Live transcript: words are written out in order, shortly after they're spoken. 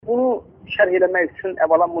Bunu şərh eləmək üçün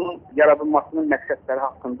əvvəla bunun yaradılmasının məqsədləri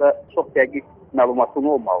haqqında çox dəqiq məlumatın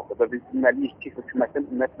olmalıdır və biz bilməliyik ki, hökumətin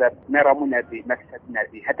ümumiyyətlə məramı nədir, məqsədi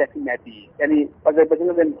nədir, hədəfi nədir? Yəni,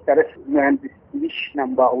 Azərbaycanda və müxtəlif mühəndisliklə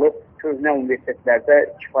bağlı köhnə universitetlərdə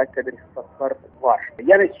kifayət qədər ixtisaslar var.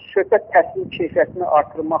 Yəni, söhbət təhsil keyfiyyətini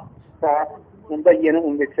artırmaqsa, bunda yeni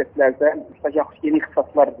universitetlərdə yeni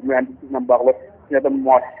ixtisaslar mühəndisliklə bağlı ya da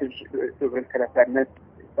müasir dövrün tələblərinə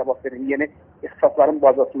cavab verir. Yeni ixtisasların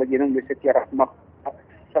bazasında yeni universitet yaratmaq,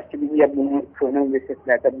 əsas ki, niyə bunu köhnə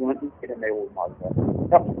universitetlərdə bunu ilk eləmək olmazdı?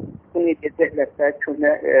 Bunu edəcəklərsə,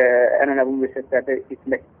 köhnə ənənəvi universitetlərdə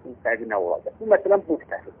etmək fərqi nə olacaq? Bu məsələn bu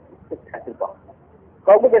təhsil baxımı.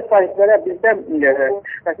 Qaldı vəsaitlərə bizdən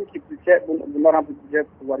şübhəsiz ki, bunlar hamısı büdcə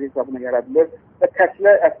pulları hesabına yaradılır və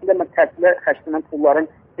təsdilə, əslində mən təsdilə xərclənən pulların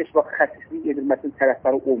heç vaxt xəsislik edilməsinin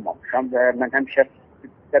tərəfdarı olmamışam və mən həmişə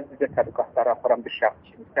büdcə tədqiqatları aparan bir şəxs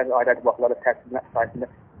kimi, ayrı-ayrı vaxtlarda təhsilə sahəsində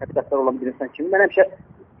tədqiqatlar olan bir insan kimi, mən həmişə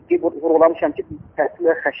vurğulamışam ki,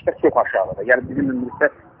 təhsilə xərclər çox aşağıdır. Yəni bizim ümumilikdə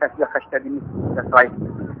təhsilə xərclədiyimiz vəsait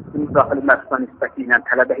müdaxilə məhsullarının nisbəti ilə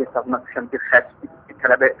tələbə hesabına düşən bir xərc,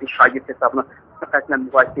 tələbə şagird hesabına fərqlə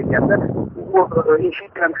müqayisə edəndə, bu inşa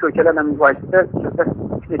edilmiş ölkələrlə müqayisədə söhbət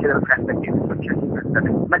necələrə fərqlə gedir.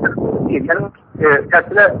 Məsələn, bu deyil, yəni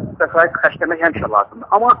təhsilə vəsait xərcləmək həmişə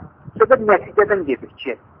lazımdır. Amma söhbət nəticədən gedir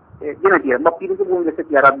ki, yenə deyirəm, birinci bu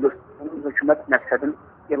universitet yaradılır, bunun hökumət məqsədini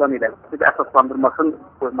elan edər. Bir əsaslandırmasını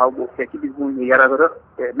qoymalı olsa ki, biz bunu yaradırıq.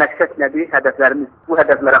 Məqsəd nədir? Hədəflərimiz, bu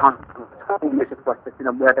hədəflərə hansı universitet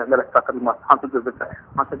vasitəsilə bu hədəflərə çatdırılması, hansı dövrdə,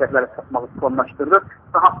 hansı hədəflərə çatmağı planlaşdırırıq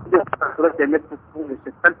və hansı dövrdə cəmiyyət bu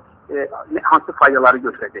universitetdən hansı faydaları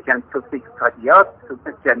götürəcək. Yəni, sözdə iqtisadiyyat,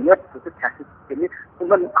 sözdə cəmiyyət, sözdə təhsil sistemi,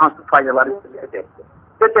 bundan hansı faydaları götürəcəkdir.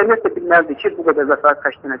 Və cəmiyyət də bilməlidir ki, bu qədər vəsait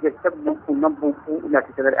xərclənəcəksə, bundan bu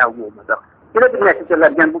nəticələr əldə olunacaq. Belə bir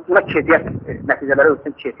nəticələr, yəni buna keyfiyyət, nəticələrə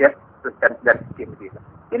ölçən keyfiyyət göstəriciləri sistemi deyirlər.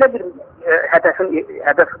 Belə bir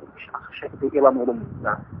hədəf şəkildə elan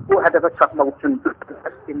olunmuşsa, bu hədəfə çatmaq üçün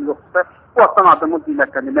sistemi yoxsa, bu aslan adımı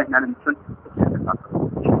qiymətləndirmək mənim üçün